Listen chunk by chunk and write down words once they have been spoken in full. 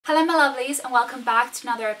Hello my lovelies and welcome back to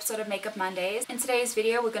another episode of Makeup Mondays. In today's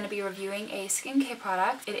video we're going to be reviewing a skincare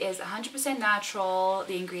product. It is 100% natural,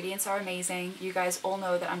 the ingredients are amazing. You guys all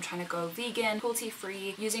know that I'm trying to go vegan, cruelty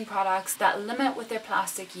free, using products that limit with their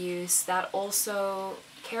plastic use, that also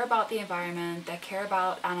care about the environment, that care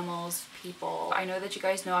about animals, people. I know that you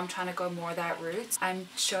guys know I'm trying to go more that route. I'm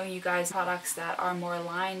showing you guys products that are more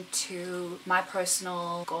aligned to my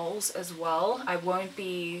personal goals as well. I won't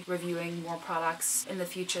be reviewing more products in the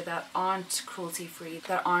future that aren't cruelty free,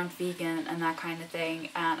 that aren't vegan and that kind of thing,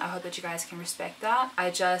 and I hope that you guys can respect that.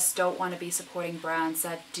 I just don't want to be supporting brands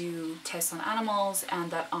that do tests on animals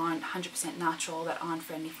and that aren't 100% natural, that aren't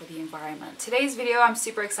friendly for the environment. Today's video, I'm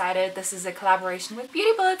super excited. This is a collaboration with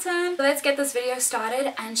Bulletin. So let's get this video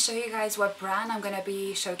started and show you guys what brand I'm going to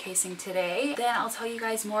be showcasing today. Then I'll tell you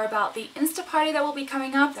guys more about the Insta party that will be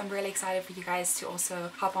coming up. I'm really excited for you guys to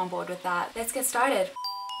also hop on board with that. Let's get started.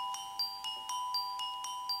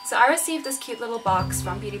 So I received this cute little box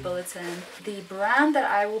from Beauty Bulletin. The brand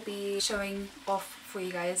that I will be showing off for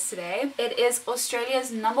you guys today, it is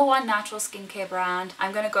Australia's #1 natural skincare brand.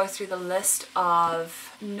 I'm going to go through the list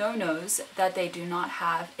of no-nos that they do not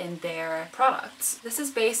have in their products. This is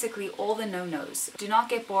basically all the no-nos. Do not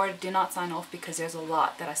get bored, do not sign off, because there's a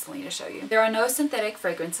lot that I still need to show you. There are no synthetic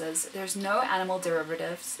fragrances, there's no animal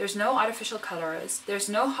derivatives, there's no artificial colors, there's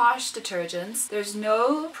no harsh detergents, there's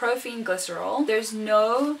no Propylene Glycol, there's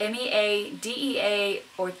no MEA, DEA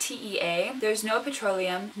or TEA, there's no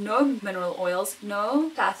petroleum, no mineral oils, no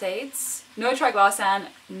Phthalates, no Triclosan,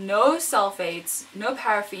 no Sulphates, no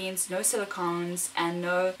parabens, no silicones, and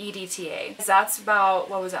no EDTA. That's about,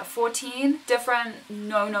 what was that, 14 different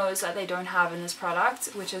no-nos that they don't have in this product,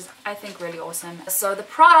 which is, I think, really awesome. So the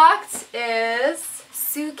product is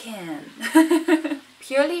Sukin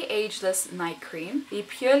Purely Ageless Night Cream, the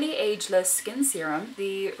Purely Ageless Skin Serum,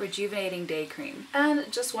 the Rejuvenating Day Cream,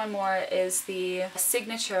 and just one more is the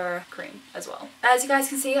Signature Cream as well. As you guys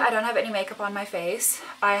can see, I don't have any makeup on my face.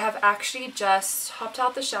 I have actually just hopped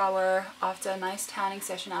out the shower after a nice tanning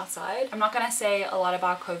session outside. I'm not going to say a lot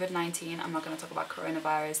about COVID-19. I'm not going to talk about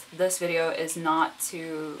coronavirus. This video is not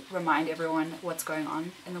to remind everyone what's going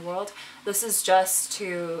on in the world. This is just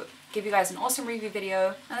to give you guys an awesome review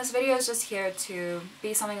video, and this video is just here to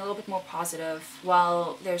be something a little bit more positive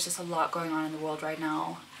while there's just a lot going on in the world right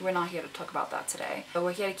now. We're not here to talk about that today, but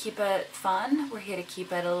we're here to keep it fun, we're here to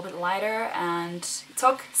keep it a little bit lighter and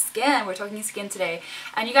talk skin. We're talking skin today,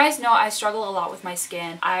 and you guys know I struggle a lot with my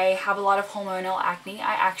skin. I have a lot of hormonal acne.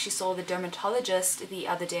 I actually saw the dermatologist the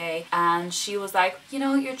other day and she was like, you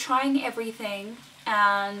know, you're trying everything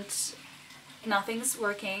and nothing's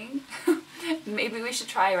working. Maybe we should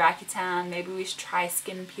try Rakitan, maybe we should try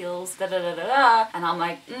skin peels, da da da da da. And I'm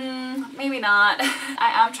like, maybe not.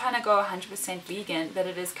 I am trying to go 100% vegan, but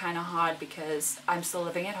it is kind of hard because I'm still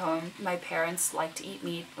living at home. My parents like to eat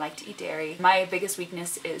meat, like to eat dairy. My biggest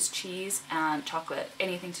weakness is cheese and chocolate,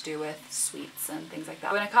 anything to do with sweets and things like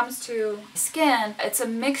that. When it comes to skin, it's a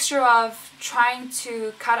mixture of trying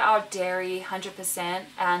to cut out dairy 100%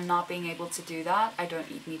 and not being able to do that. I don't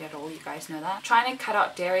eat meat at all, you guys know that. Trying to cut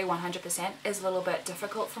out dairy 100% is a little bit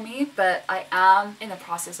difficult for me, but I am in the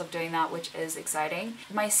process of doing that, which is exciting.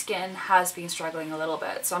 My skin has been struggling a little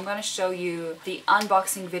bit, so I'm going to show you the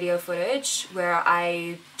unboxing video footage where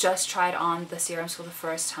I just tried on the serums for the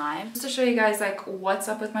first time. Just to show you guys like what's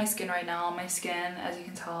up with my skin right now. My skin, as you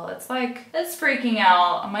can tell, it's freaking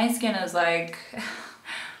out. My skin is like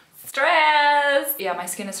stress. Yeah, my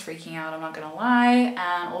skin is freaking out, I'm not gonna lie.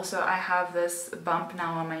 And also I have this bump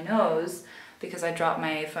now on my nose because I dropped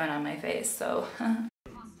my phone on my face, so.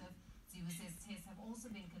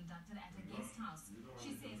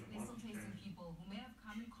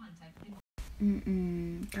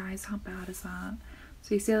 Guys, how bad is that?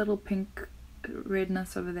 So you see a little pink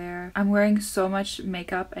redness over there. I'm wearing so much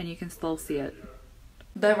makeup and you can still see it.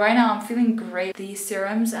 But right now I'm feeling great. The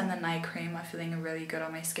serums and the night cream are feeling really good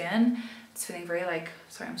on my skin. It's feeling very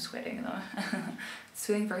sorry, I'm sweating though. It's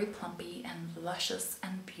feeling very plumpy and luscious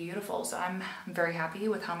and beautiful. So I'm very happy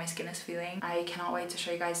with how my skin is feeling. I cannot wait to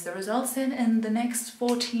show you guys the results in the next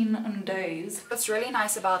 14 days. What's really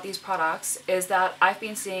nice about these products is that I've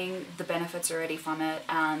been seeing the benefits already from it,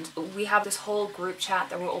 and we have this whole group chat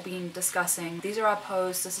that we're all being discussing. These are our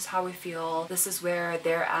posts, this is how we feel, this is where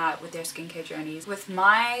they're at with their skincare journeys. With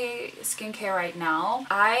my skincare right now,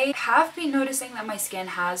 I have been noticing that my skin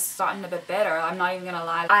has gotten a bit better. I'm not even gonna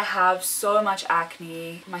lie. I have so much acne.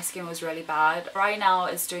 My skin was really bad. Right now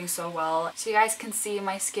it's doing so well. So you guys can see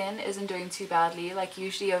my skin isn't doing too badly. Like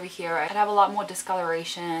usually over here I'd have a lot more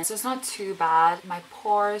discoloration, so it's not too bad. My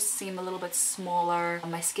pores seem a little bit smaller.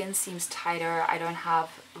 My skin seems tighter. I don't have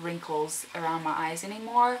wrinkles around my eyes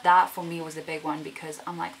anymore. That for me was a big one because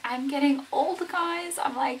I'm like, I'm getting old, guys.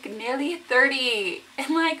 I'm like nearly 30.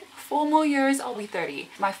 In like 4 more years I'll be 30.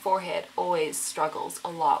 My forehead always struggles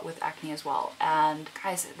a lot with acne as well, and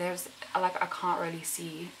guys, there's like, I can't really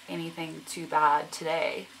see anything too bad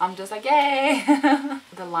today. I'm just like, yay.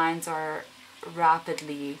 The lines are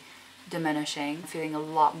rapidly diminishing, feeling a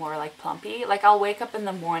lot more like plumpy. Like, I'll wake up in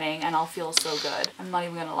the morning and I'll feel so good. I'm not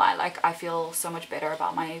even gonna lie, like I feel so much better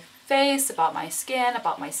about my face, about my skin,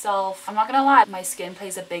 about myself. I'm not gonna lie, my skin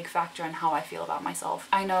plays a big factor in how I feel about myself.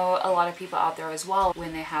 I know a lot of people out there as well,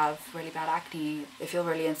 when they have really bad acne, they feel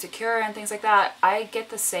really insecure and things like that. I get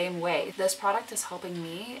the same way. This product is helping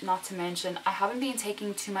me, not to mention I haven't been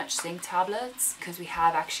taking too much zinc tablets because we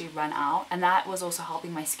have actually run out, and that was also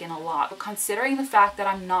helping my skin a lot. But considering the fact that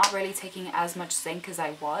I'm not really taking as much zinc as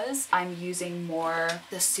I was, I'm using more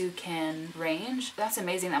the Sukin range. That's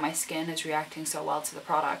amazing that my skin is reacting so well to the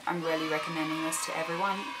product. I'm really recommending this to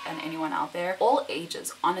everyone and anyone out there, all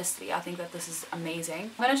ages. Honestly, I think that this is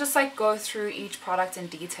amazing. I'm gonna just like go through each product in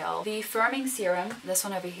detail. The firming serum, this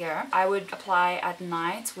one over here, I would apply at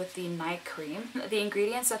night with the night cream. The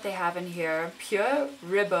ingredients that they have in here: pure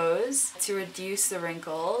ribose to reduce the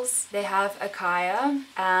wrinkles. They have acai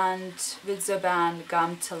and Vidzoban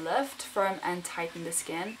gum to lift, firm and tighten the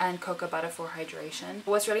skin, and cocoa butter for hydration.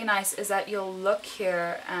 What's really nice is that you'll look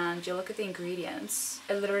here and you'll look at the ingredients.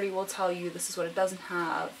 It literally will tell you this is what it doesn't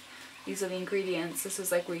have. These are the ingredients. This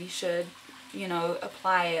is like where you should, you know,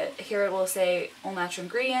 apply it. Here it will say all natural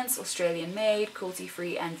ingredients, Australian made, cruelty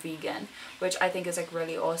free and vegan, which I think is like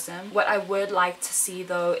really awesome. What I would like to see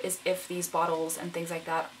though is if these bottles and things like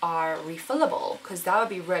that are refillable, because that would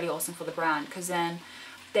be really awesome for the brand, because then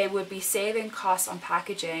they would be saving costs on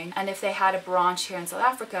packaging. And if they had a branch here in South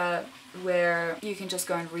Africa where you can just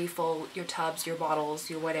go and refill your tubs, your bottles,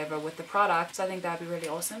 your whatever with the product, so I think that'd be really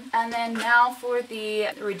awesome. And then now for the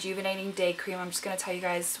rejuvenating day cream, I'm just going to tell you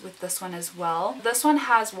guys with this one as well. This one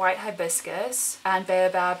has white hibiscus and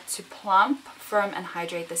baobab to plump, firm and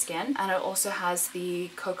hydrate the skin, and it also has the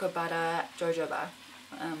cocoa butter jojoba.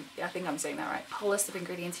 Yeah, I think I'm saying that right. A whole list of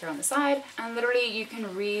ingredients here on the side, and literally you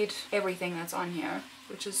can read everything that's on here,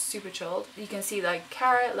 which is super chilled. You can see like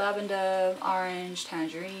carrot, lavender, orange,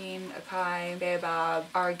 tangerine, acai, baobab,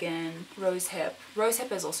 argan, rosehip.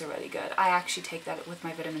 Rosehip is also really good. I actually take that with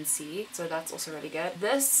my vitamin C, so that's also really good.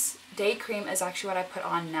 This day cream is actually what I put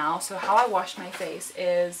on now. So how I wash my face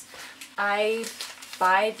is I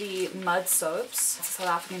buy the mud soaps. It's a South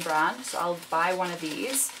African brand, so I'll buy one of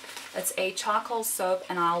these. It's a charcoal soap,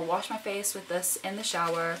 and I'll wash my face with this in the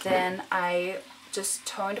shower. Then I just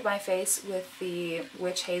toned my face with the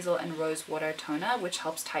witch hazel and rose water toner, which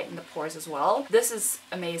helps tighten the pores as well. This is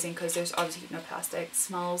amazing because there's obviously no plastic. It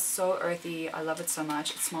smells so earthy. I love it so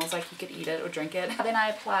much. It smells like you could eat it or drink it. Then I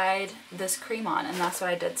applied this cream on, and that's what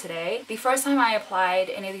I did today. The first time I applied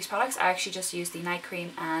any of these products, I actually just used the night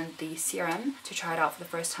cream and the serum to try it out for the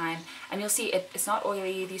first time, and you'll see it's not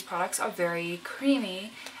oily. These products are very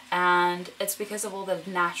creamy, and it's because of all the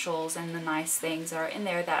naturals and the nice things that are in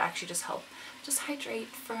there that actually just help just hydrate,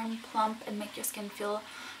 firm, plump, and make your skin feel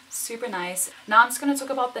super nice. Now I'm just going to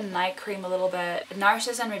talk about the night cream a little bit. It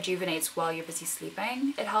nourishes and rejuvenates while you're busy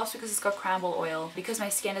sleeping. It helps because it's got cranberry oil. Because my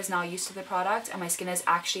skin is now used to the product and my skin is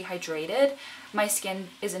actually hydrated, my skin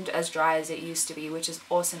isn't as dry as it used to be, which is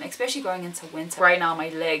awesome, especially going into winter. Right now my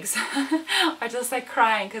legs are just like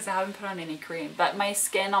crying because I haven't put on any cream, but my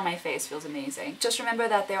skin on my face feels amazing. Just remember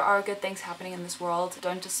that there are good things happening in this world.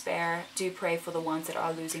 Don't despair. Do pray for the ones that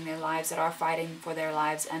are losing their lives, that are fighting for their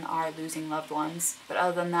lives and are losing loved ones. But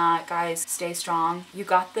other than that, guys, stay strong. You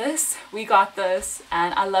got this. We got this.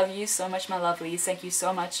 And I love you so much, my lovelies. Thank you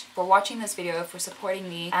so much for watching this video, for supporting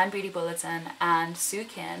me and Beauty Bulletin and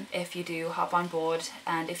Sukin. If you do, hop on board,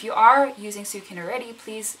 and if you are using Sukin already,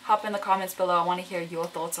 please hop in the comments below. I want to hear your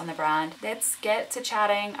thoughts on the brand. Let's get to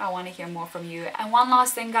chatting. I want to hear more from you. And one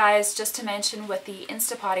last thing, guys, just to mention, with the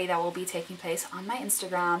Insta party that will be taking place on my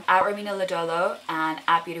Instagram at Romina Ladolo and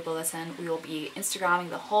at Beauty Bulletin, we will be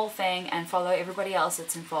Instagramming the whole thing and follow everybody else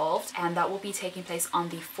that's involved, and that will be taking place on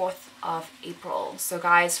the 4th of April. So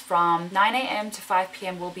guys, from 9 a.m. to 5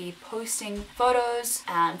 p.m. we'll be posting photos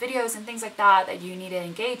and videos and things like that that you need to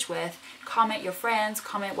engage with. Comment comment your friends,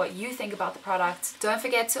 comment what you think about the product. Don't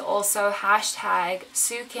forget to also hashtag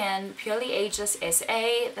Sukin Purely Ageless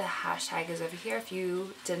SA. The hashtag is over here if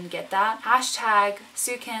you didn't get that. Hashtag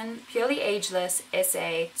Sukin Purely Ageless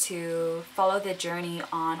SA to follow the journey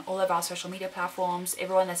on all of our social media platforms,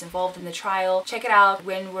 everyone that's involved in the trial. Check it out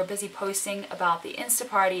when we're busy posting about the Insta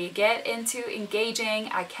party. Get into engaging.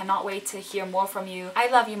 I cannot wait to hear more from you.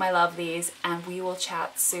 I love you, my lovelies, and we will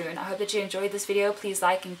chat soon. I hope that you enjoyed this video. Please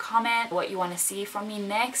like and comment what you want to see from me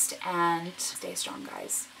next, and stay strong,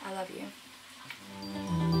 guys. I love you.